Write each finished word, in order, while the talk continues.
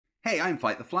Hey, I'm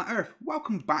Fight the Flat Earth.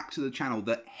 Welcome back to the channel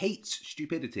that hates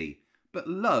stupidity, but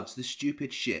loves the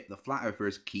stupid shit the Flat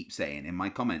Earthers keep saying in my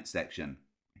comments section.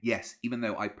 Yes, even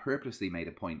though I purposely made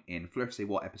a point in Flerfs Say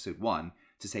episode 1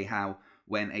 to say how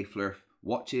when a Flerf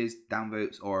watches,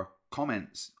 downvotes or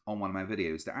comments on one of my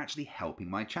videos, they're actually helping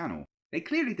my channel. They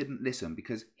clearly didn't listen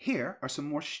because here are some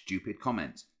more stupid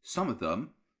comments. Some of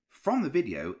them from the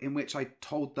video in which I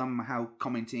told them how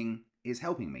commenting is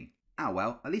helping me. Ah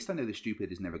well, at least I know the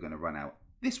stupid is never going to run out.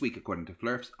 This week, according to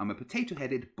Flerfs, I'm a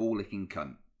potato-headed, ball-licking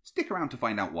cunt. Stick around to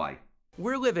find out why.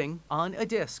 We're living on a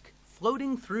disk,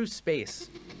 floating through space,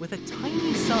 with a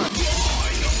tiny sun.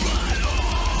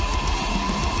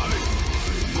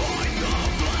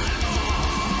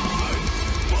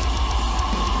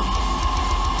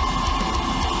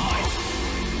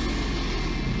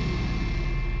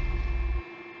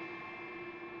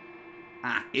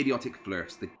 Ah, idiotic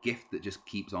Flerfs, the gift that just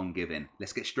keeps on giving.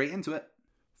 Let's get straight into it.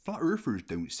 Flat Earthers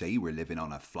don't say we're living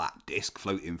on a flat disc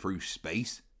floating through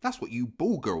space. That's what you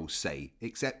ball girls say,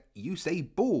 except you say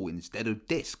ball instead of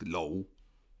disc, lol.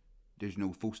 There's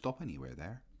no full stop anywhere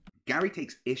there. Gary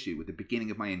takes issue with the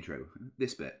beginning of my intro,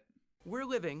 this bit. We're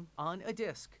living on a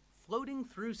disk, floating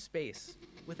through space,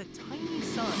 with a tiny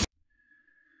sun.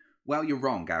 Well, you're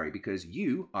wrong, Gary, because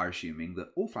you are assuming that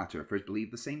all flat earthers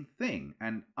believe the same thing,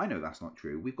 and I know that's not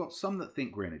true. We've got some that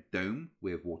think we're in a dome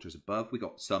with waters above. We've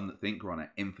got some that think we're on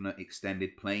an infinite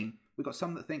extended plane. We've got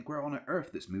some that think we're on an Earth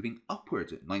that's moving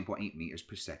upwards at 9.8 meters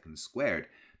per second squared.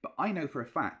 But I know for a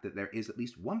fact that there is at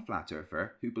least one flat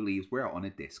earther who believes we're on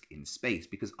a disc in space,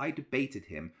 because I debated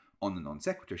him on the Non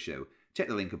Sequitur show. Check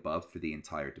the link above for the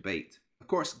entire debate. Of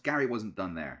course, Gary wasn't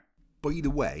done there. By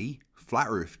the way, Flat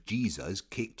Earth Jesus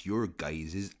kicked your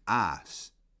guys'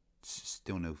 ass.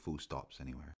 Still no full stops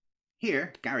anywhere.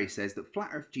 Here, Gary says that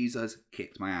Flat Earth Jesus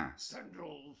kicked my ass.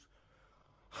 Tendrils,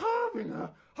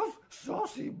 harbinger of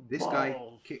saucy balls. This guy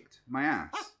kicked my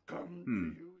ass.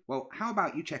 Well, how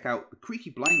about you check out the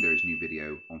Creaky Blinders' new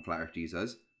video on Flat Earth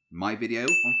Jesus, my video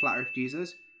on Flat Earth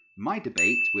Jesus, my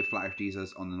debate with Flat Earth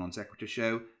Jesus on the Non Sequitur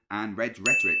show, and Red's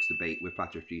Rhetoric's debate with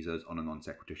Flat Earth Jesus on a Non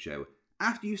Sequitur show.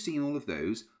 After you've seen all of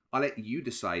those, I'll let you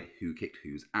decide who kicked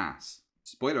whose ass.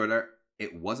 Spoiler alert,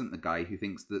 it wasn't the guy who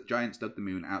thinks that giants dug the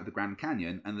moon out of the Grand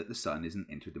Canyon and that the sun is an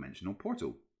interdimensional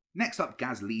portal. Next up,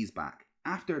 Gaz Lee's back,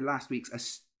 after last week's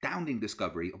astounding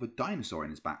discovery of a dinosaur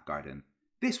in his back garden.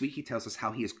 This week he tells us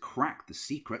how he has cracked the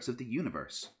secrets of the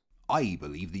universe. I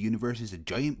believe the universe is a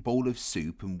giant bowl of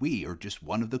soup and we are just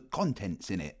one of the contents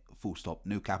in it. Full stop,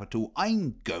 no capital.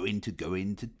 I'm going to go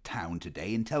into town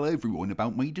today and tell everyone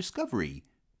about my discovery.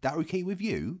 That okay with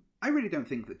you? I really don't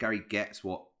think that Gary gets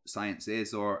what science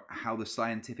is or how the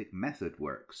scientific method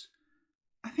works.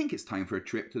 I think it's time for a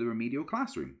trip to the remedial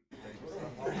classroom.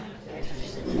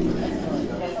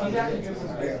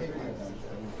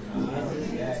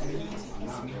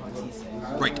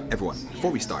 Right, everyone,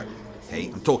 before we start, hey,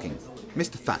 I'm talking.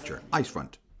 Mr. Thatcher, Ice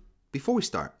Front. Before we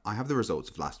start, I have the results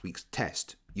of last week's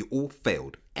test. You all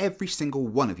failed, every single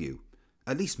one of you.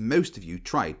 At least most of you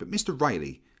tried, but Mr.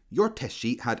 Riley, your test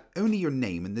sheet had only your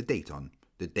name and the date on.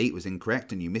 The date was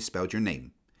incorrect and you misspelled your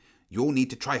name. You'll need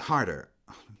to try harder.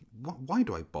 Why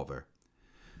do I bother?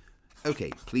 Okay,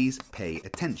 please pay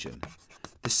attention.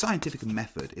 The scientific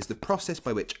method is the process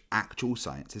by which actual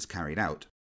science is carried out.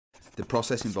 The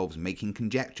process involves making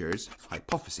conjectures,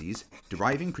 hypotheses,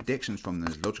 deriving predictions from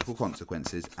those logical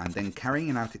consequences, and then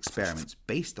carrying out experiments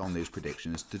based on those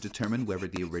predictions to determine whether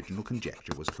the original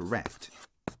conjecture was correct.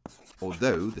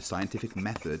 Although the scientific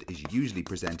method is usually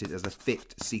presented as a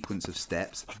fixed sequence of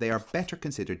steps, they are better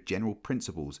considered general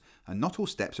principles, and not all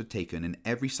steps are taken in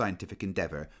every scientific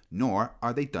endeavour, nor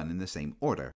are they done in the same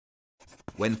order.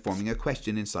 When forming a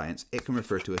question in science, it can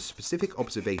refer to a specific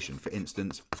observation. For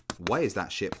instance, why is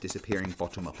that ship disappearing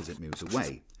bottom up as it moves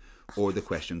away? Or the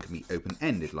question can be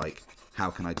open-ended, like, how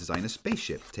can I design a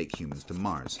spaceship to take humans to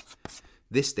Mars?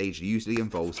 This stage usually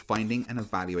involves finding and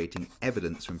evaluating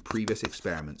evidence from previous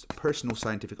experiments, personal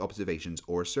scientific observations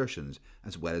or assertions,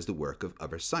 as well as the work of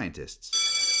other scientists.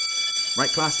 Right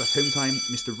class, that's home time.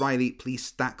 Mr. Riley, please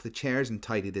stack the chairs and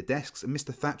tidy the desks, and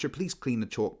Mr. Thatcher, please clean the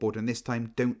chalkboard, and this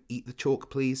time don't eat the chalk,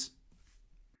 please.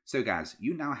 So Gaz,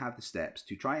 you now have the steps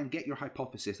to try and get your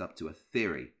hypothesis up to a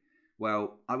theory.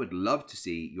 Well, I would love to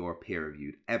see your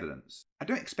peer-reviewed evidence. I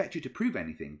don't expect you to prove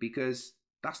anything, because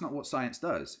that's not what science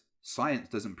does. Science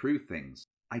doesn't prove things.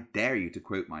 I dare you to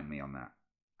quote mine me on that.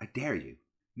 I dare you.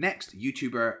 Next,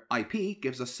 YouTuber IP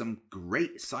gives us some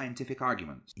great scientific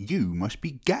arguments. You must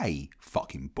be gay,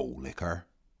 fucking ball licker.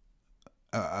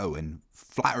 Oh, and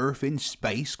flat earth in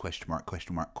space, question mark,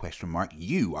 question mark, question mark.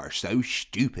 You are so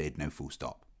stupid, no full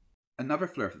stop. Another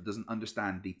Flerf that doesn't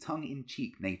understand the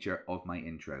tongue-in-cheek nature of my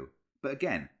intro. But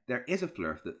again, there is a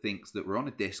Flerf that thinks that we're on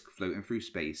a disc floating through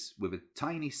space with a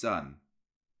tiny sun.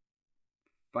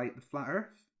 Fight the flat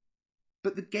earth?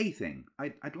 But the gay thing,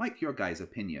 I'd like your guys'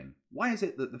 opinion. Why is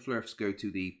it that the Flerfs go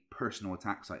to the personal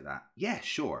attacks like that? Yeah,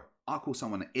 sure, I'll call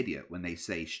someone an idiot when they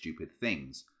say stupid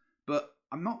things. But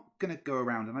I'm not going to go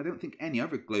around, and I don't think any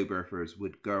other globe earthers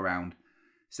would go around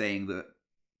saying that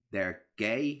they're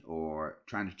gay or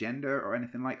transgender or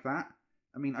anything like that.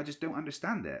 I mean, I just don't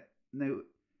understand it. No,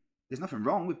 there's nothing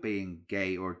wrong with being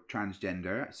gay or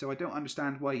transgender, so I don't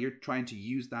understand why you're trying to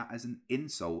use that as an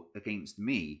insult against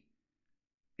me.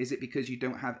 Is it because you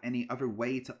don't have any other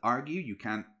way to argue? You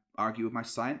can't argue with my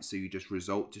science, so you just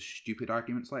resort to stupid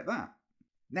arguments like that?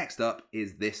 Next up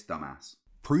is this dumbass.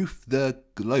 Proof the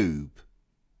globe,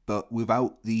 but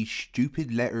without the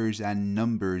stupid letters and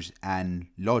numbers and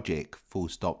logic, full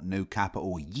stop, no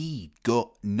capital, ye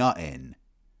got nothing.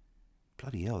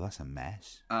 Bloody hell, that's a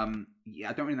mess. Yeah,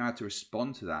 I don't really know how to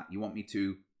respond to that. You want me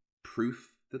to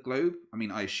proof the globe? I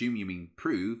mean, I assume you mean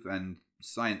prove, and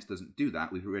science doesn't do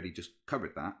that. We've already just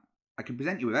covered that. I can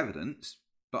present you with evidence,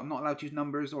 but I'm not allowed to use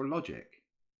numbers or logic.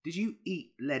 Did you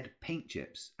eat lead paint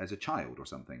chips as a child or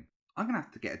something? I'm going to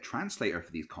have to get a translator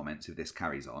for these comments if this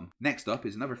carries on. Next up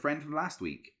is another friend from last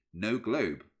week, No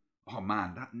Globe. Oh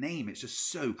man, that name, it's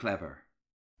just so clever.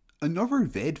 Another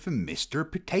vid from Mr.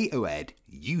 Potato Head.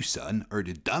 You, son, are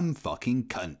the dumb fucking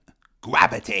cunt.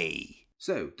 Gravity!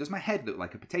 So, does my head look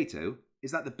like a potato?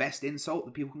 Is that the best insult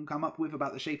that people can come up with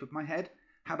about the shape of my head?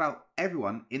 How about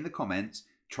everyone in the comments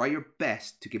try your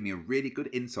best to give me a really good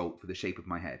insult for the shape of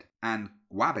my head? And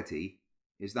gravity,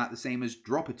 is that the same as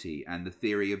dropity and the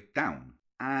theory of down?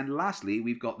 And lastly,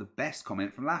 we've got the best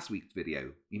comment from last week's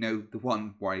video. You know, the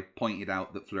one where I pointed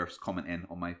out that Flerfs commenting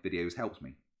on my videos helps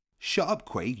me. Shut up,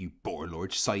 Quaid, you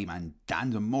borelord, Simon,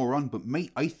 Dan's a moron, but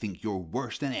mate, I think you're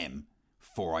worse than him.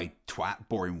 Four-eyed twat,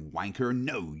 boring wanker,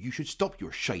 no, you should stop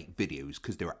your shite videos,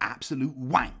 because they're absolute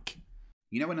wank.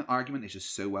 You know when an argument is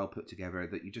just so well put together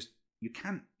that you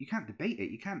can't debate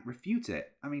it, you can't refute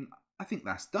it. I mean, I think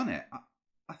that's done it.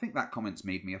 I think that comment's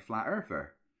made me a flat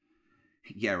earther.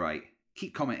 Yeah, right.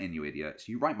 Keep commenting, you idiots.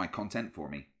 You write my content for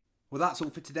me. Well, that's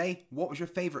all for today. What was your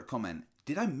favourite comment?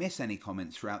 Did I miss any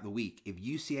comments throughout the week? If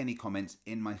you see any comments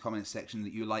in my comments section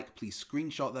that you like, please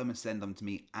screenshot them and send them to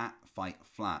me at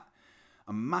FightFlat.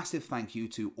 A massive thank you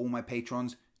to all my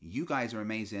patrons. You guys are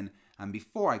amazing. And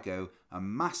before I go, a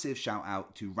massive shout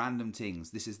out to Random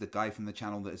Tings. This is the guy from the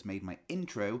channel that has made my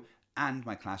intro and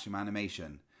my classroom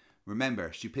animation.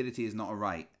 Remember, stupidity is not a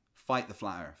right. Fight the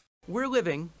flat earth. We're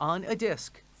living on a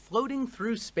disc, floating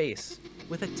through space,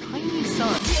 with a tiny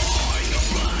sun.